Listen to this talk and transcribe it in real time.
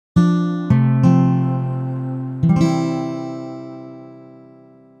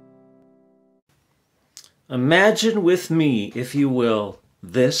Imagine with me, if you will,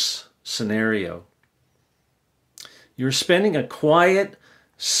 this scenario. You're spending a quiet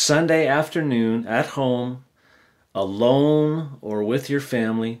Sunday afternoon at home, alone or with your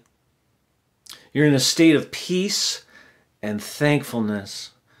family. You're in a state of peace and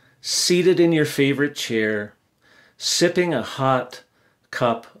thankfulness, seated in your favorite chair, sipping a hot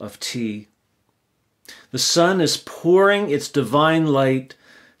cup of tea. The sun is pouring its divine light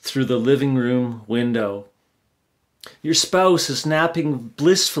through the living room window. Your spouse is napping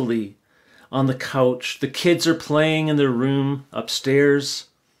blissfully on the couch. The kids are playing in their room upstairs.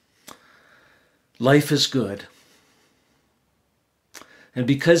 Life is good. And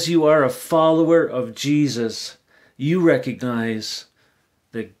because you are a follower of Jesus, you recognize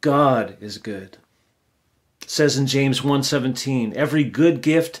that God is good. It says in James 1:17, every good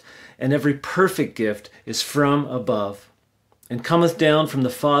gift and every perfect gift is from above, and cometh down from the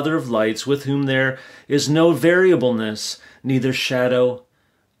Father of lights, with whom there is no variableness, neither shadow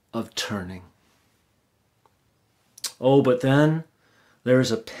of turning. Oh, but then there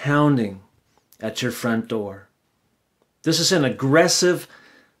is a pounding at your front door. This is an aggressive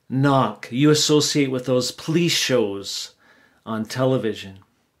knock you associate with those police shows on television.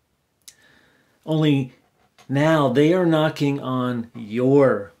 Only now they are knocking on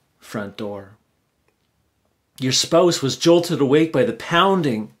your front door. Your spouse was jolted awake by the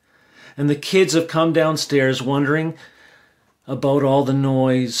pounding, and the kids have come downstairs wondering about all the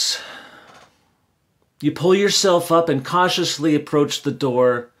noise. You pull yourself up and cautiously approach the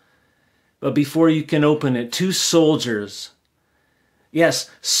door, but before you can open it, two soldiers, yes,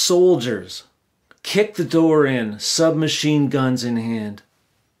 soldiers, kick the door in, submachine guns in hand.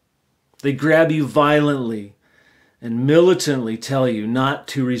 They grab you violently and militantly tell you not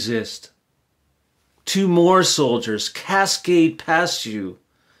to resist. Two more soldiers cascade past you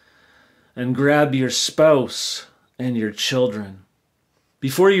and grab your spouse and your children.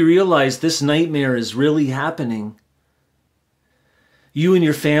 Before you realize this nightmare is really happening, you and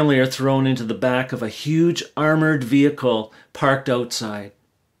your family are thrown into the back of a huge armored vehicle parked outside.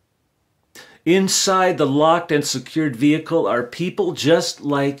 Inside the locked and secured vehicle are people just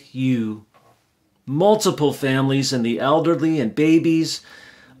like you. Multiple families and the elderly and babies,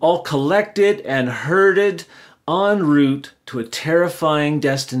 all collected and herded en route to a terrifying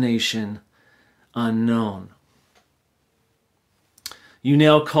destination unknown. You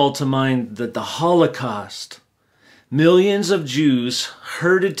now call to mind the Holocaust. Millions of Jews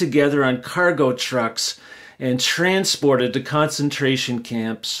herded together on cargo trucks and transported to concentration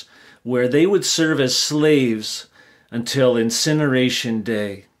camps where they would serve as slaves until incineration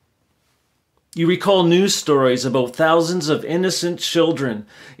day. You recall news stories about thousands of innocent children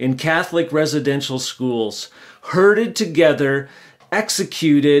in Catholic residential schools, herded together,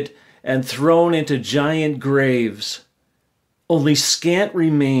 executed, and thrown into giant graves. Only scant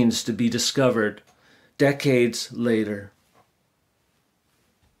remains to be discovered decades later.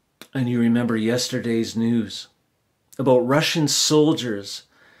 And you remember yesterday's news about Russian soldiers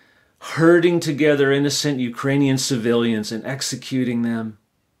herding together innocent Ukrainian civilians and executing them.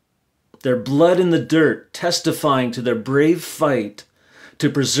 Their blood in the dirt, testifying to their brave fight to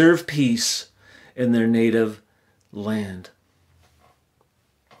preserve peace in their native land.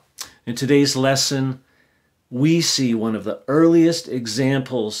 In today's lesson, we see one of the earliest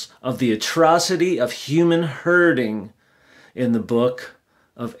examples of the atrocity of human herding in the book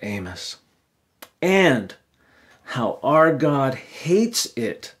of Amos, and how our God hates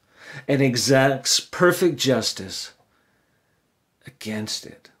it and exacts perfect justice against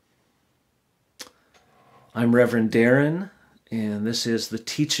it. I'm Reverend Darren, and this is the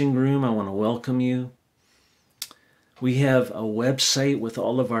Teaching Room. I want to welcome you. We have a website with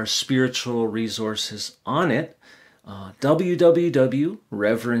all of our spiritual resources on it,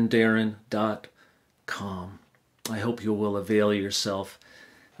 www.reverenddarren.com. I hope you will avail yourself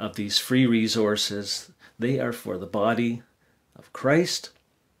of these free resources. They are for the body of Christ.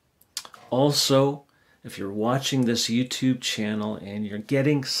 Also, if you're watching this YouTube channel and you're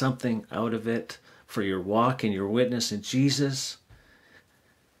getting something out of it for your walk and your witness in Jesus,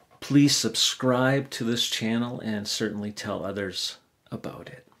 please subscribe to this channel and certainly tell others about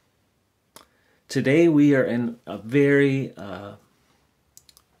it. Today we are in a very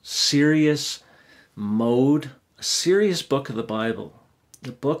serious mode, a serious book of the Bible,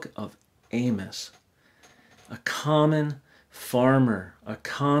 the book of Amos. A common farmer, a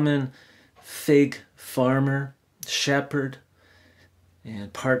common fig farmer, shepherd,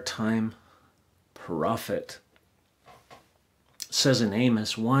 and part-time prophet. It says in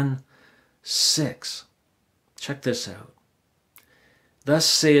Amos 1:6, check this out. Thus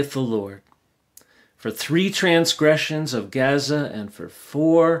saith the Lord, For 3 transgressions of Gaza, and for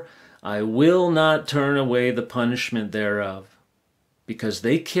 4, I will not turn away the punishment thereof, because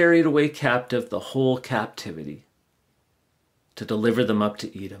they carried away captive the whole captivity, to deliver them up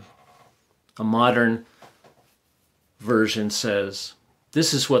to Edom. A modern version says,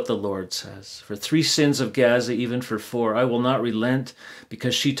 this is what the Lord says. For 3 sins of Gaza, even for 4, I will not relent,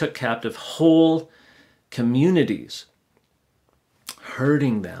 because she took captive whole communities,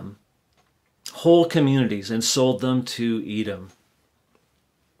 hurting them, whole communities, and sold them to Edom.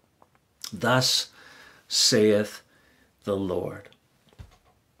 Thus saith the Lord.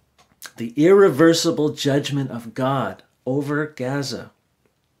 The irreversible judgment of God over Gaza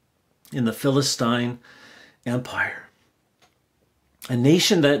in the Philistine Empire. A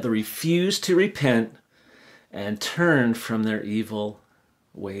nation that refused to repent and turned from their evil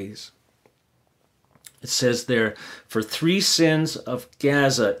ways. It says there, for 3 sins of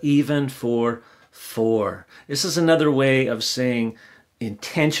Gaza, even for 4. This is another way of saying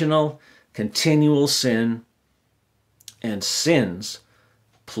intentional, continual sin, and sins,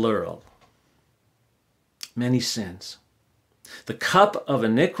 plural. Many sins. The cup of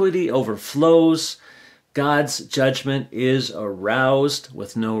iniquity overflows. God's judgment is aroused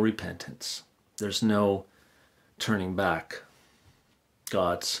with no repentance. There's no turning back.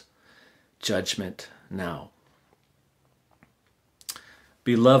 God's judgment now.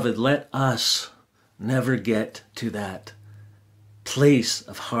 Beloved, let us never get to that place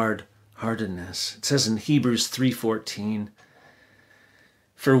of hard-heartedness. It says in Hebrews 3:14,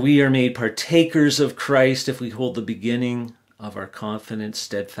 for we are made partakers of Christ if we hold the beginning of our confidence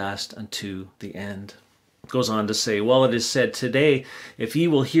steadfast unto the end. It goes on to say, well, it is said today, if ye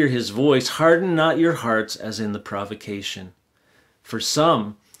will hear his voice, harden not your hearts as in the provocation. For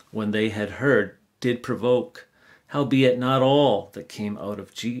some, when they had heard, did provoke, howbeit not all that came out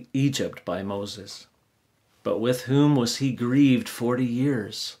of Egypt by Moses. But with whom was he grieved 40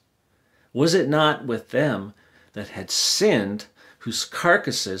 years? Was it not with them that had sinned, whose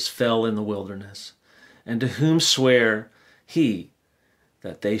carcasses fell in the wilderness, and to whom sware he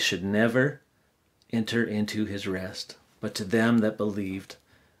that they should never enter into his rest, but to them that believed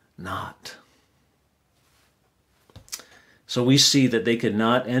not? So we see that they could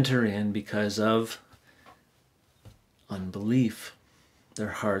not enter in because of unbelief.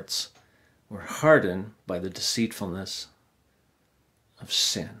 Their hearts were hardened by the deceitfulness of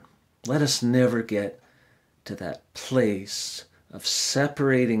sin. Let us never get to that place of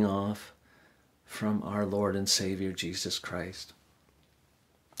separating off from our Lord and Savior Jesus Christ.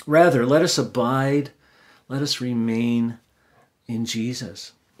 Rather, let us abide, let us remain in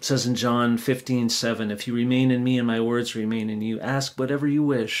Jesus. It says in John 15:7, if you remain in me and my words remain in you, ask whatever you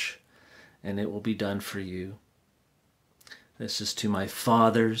wish, and it will be done for you. This is to my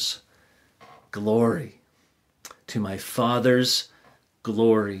Father's glory. To my Father's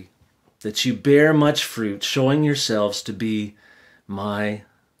glory, that you bear much fruit, showing yourselves to be my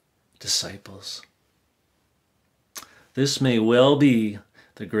disciples. This may well be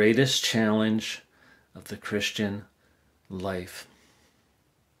the greatest challenge of the Christian life.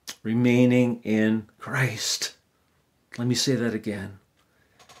 Remaining in Christ. Let me say that again.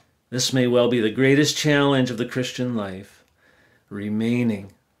 This may well be the greatest challenge of the Christian life.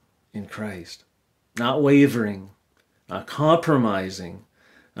 Remaining in Christ. Not wavering, not compromising,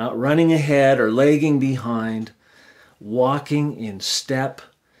 not running ahead or lagging behind, walking in step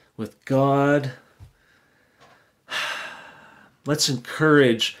with God. Let's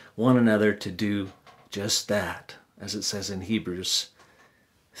encourage one another to do just that, as it says in Hebrews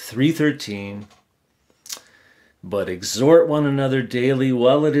 3:13, but exhort one another daily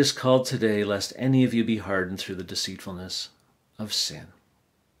while it is called today, lest any of you be hardened through the deceitfulness of sin.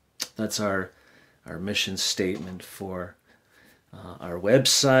 That's our mission statement for our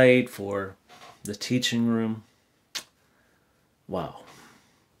website, for the teaching room. Wow.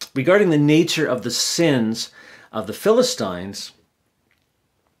 Regarding the nature of the sins of the Philistines,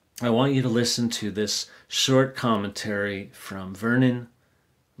 I want you to listen to this short commentary from Vernon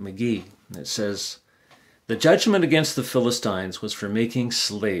McGee. It says, the judgment against the Philistines was for making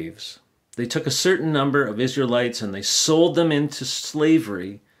slaves. They took a certain number of Israelites and they sold them into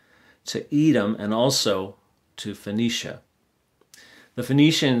slavery to Edom and also to Phoenicia. The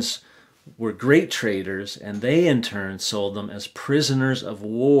Phoenicians were great traders, and they in turn sold them as prisoners of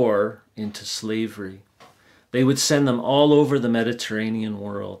war into slavery. They would send them all over the Mediterranean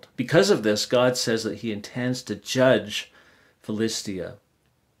world. Because of this, God says that he intends to judge Philistia.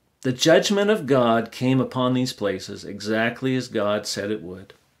 The judgment of God came upon these places exactly as God said it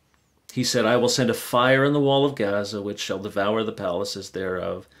would. He said, I will send a fire on the wall of Gaza, which shall devour the palaces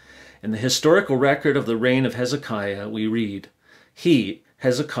thereof, In the historical record of the reign of Hezekiah, we read, "He,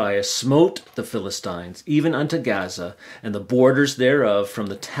 Hezekiah, smote the Philistines, even unto Gaza, and the borders thereof, from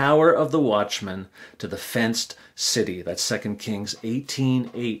the tower of the watchman to the fenced city." That's 2 Kings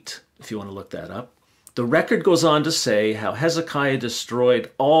 18:8, if you want to look that up. The record goes on to say how Hezekiah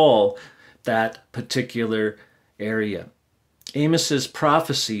destroyed all that particular area. Amos's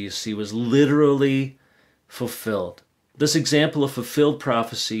prophecy, you see, was literally fulfilled. This example of fulfilled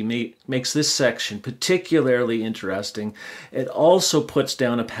prophecy makes this section particularly interesting. It also puts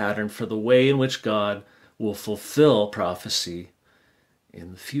down a pattern for the way in which God will fulfill prophecy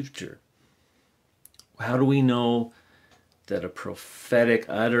in the future. How do we know that a prophetic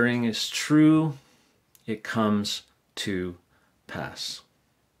uttering is true? It comes to pass.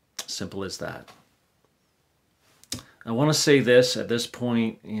 Simple as that. I want to say this at this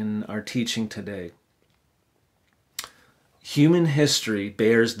point in our teaching today. Human history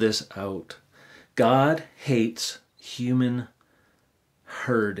bears this out. God hates human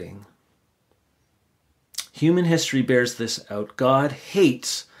herding. Human history bears this out. God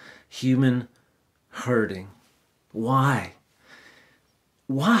hates human herding. Why?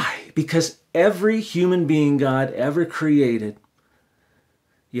 Why? Because every human being God ever created,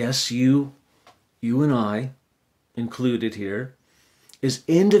 yes, you and I included here, is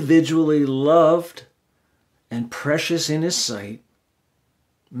individually loved and precious in his sight,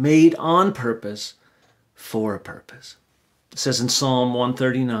 made on purpose for a purpose. It says in Psalm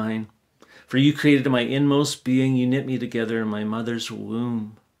 139, "For you created my inmost being, you knit me together in my mother's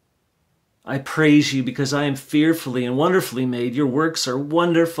womb. I praise you because I am fearfully and wonderfully made. Your works are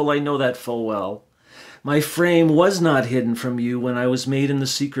wonderful, I know that full well. My frame was not hidden from you when I was made in the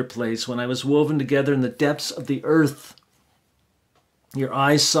secret place, when I was woven together in the depths of the earth. Your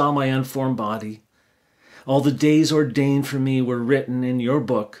eyes saw my unformed body. All the days ordained for me were written in your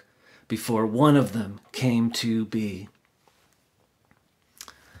book before one of them came to be."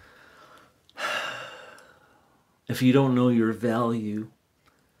 If you don't know your value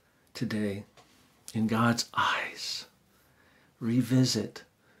today in God's eyes, revisit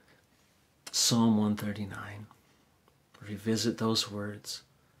Psalm 139. Revisit those words.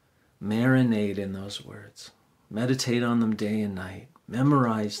 Marinate in those words. Meditate on them day and night.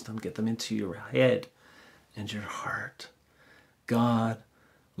 Memorize them. Get them into your head and your heart. God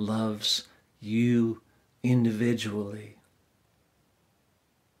loves you individually.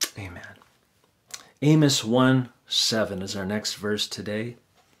 Amen. Amos 1:7 is our next verse today.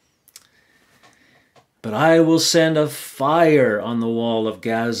 "But I will send a fire on the wall of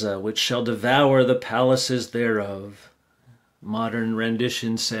Gaza, which shall devour the palaces thereof." Modern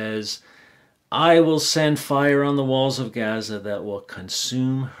rendition says, "I will send fire on the walls of Gaza that will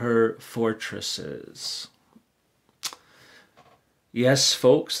consume her fortresses." Yes,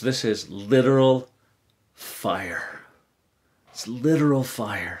 folks, this is literal fire. It's literal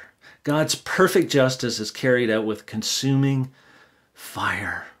fire. God's perfect justice is carried out with consuming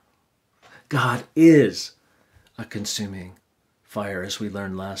fire. God is a consuming fire, as we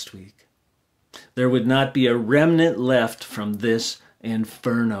learned last week. There would not be a remnant left from this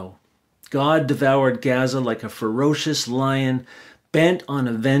inferno. God devoured Gaza like a ferocious lion, bent on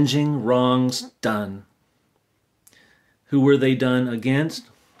avenging wrongs done. Who were they done against?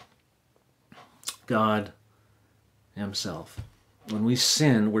 God himself. When we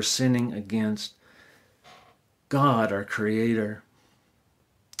sin, we're sinning against God, our Creator,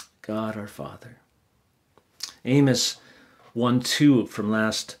 God, our Father. Amos 1:2 from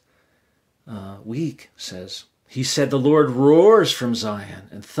last week says, "He said, the Lord roars from Zion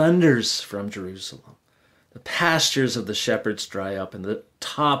and thunders from Jerusalem. The pastures of the shepherds dry up and the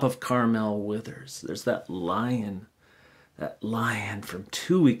top of Carmel withers." There's that lion from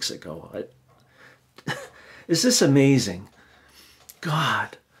 2 weeks ago. Is this amazing?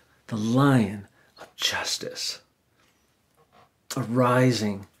 God, the lion of justice,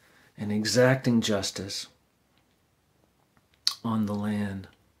 arising and exacting justice on the land,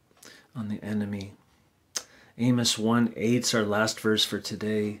 on the enemy. Amos 1:8 is our last verse for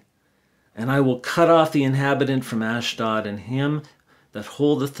today. "And I will cut off the inhabitant from Ashdod, and him that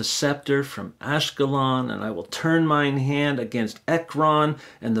holdeth the scepter from Ashkelon, and I will turn mine hand against Ekron,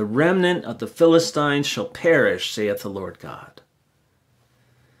 and the remnant of the Philistines shall perish, saith the Lord God."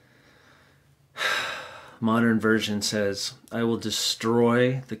 Modern version says, "I will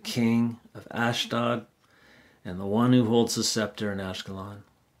destroy the king of Ashdod and the one who holds the scepter in Ashkelon.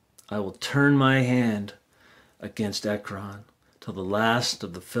 I will turn my hand against Ekron till the last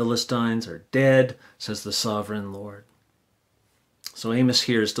of the Philistines are dead, says the sovereign Lord." So Amos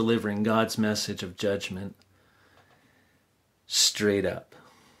here is delivering God's message of judgment straight up.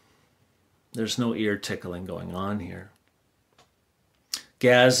 There's no ear tickling going on here.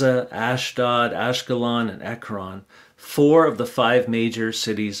 Gaza, Ashdod, Ashkelon, and Ekron, 4 of the 5 major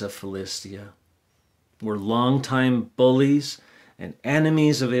cities of Philistia, were longtime bullies and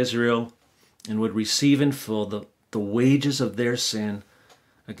enemies of Israel and would receive in full the wages of their sin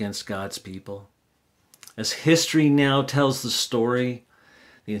against God's people. As history now tells the story,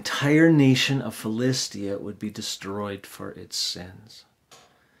 the entire nation of Philistia would be destroyed for its sins.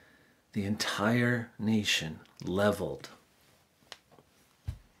 The entire nation leveled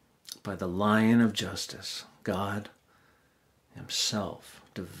by the Lion of Justice. God himself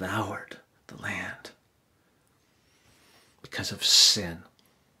devoured the land because of sin.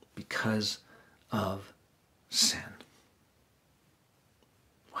 Because of sin.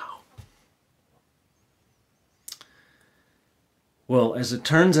 Wow. Well, as it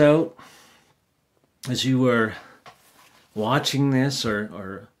turns out, as you were watching this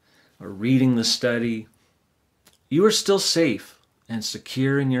or reading the study, you are still safe and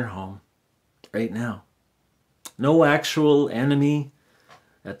secure in your home right now. No actual enemy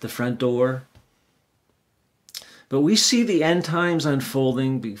at the front door. But we see the end times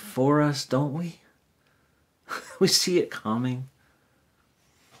unfolding before us, don't we? We see it coming.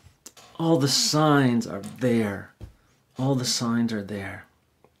 All the signs are there. All the signs are there.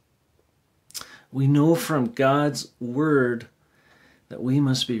 We know from God's word that we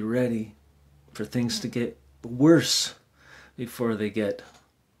must be ready for things to get worse before they get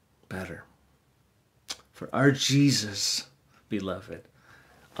better. For our Jesus, beloved,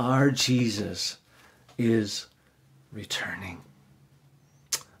 our Jesus is returning.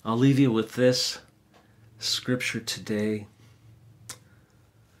 I'll leave you with this scripture today.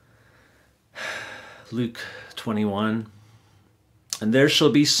 Luke 21. And there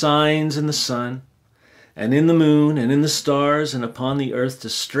shall be signs in the sun, and in the moon, and in the stars, and upon the earth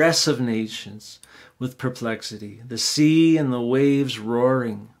distress of nations with perplexity, the sea and the waves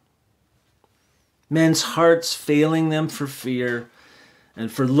roaring, men's hearts failing them for fear,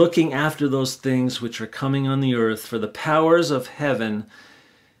 and for looking after those things which are coming on the earth, for the powers of heaven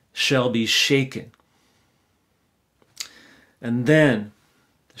shall be shaken. And then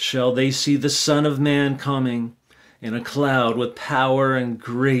shall they see the Son of Man coming in a cloud with power and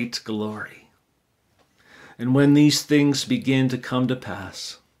great glory. And when these things begin to come to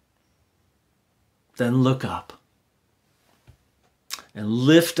pass, then look up and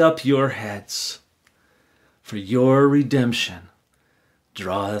lift up your heads, for your redemption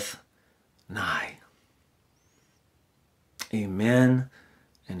draweth nigh. Amen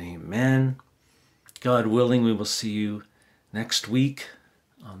and amen. God willing, we will see you next week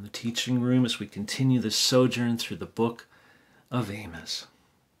on the teaching room as we continue this sojourn through the book of Amos.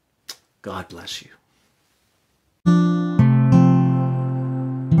 God bless you.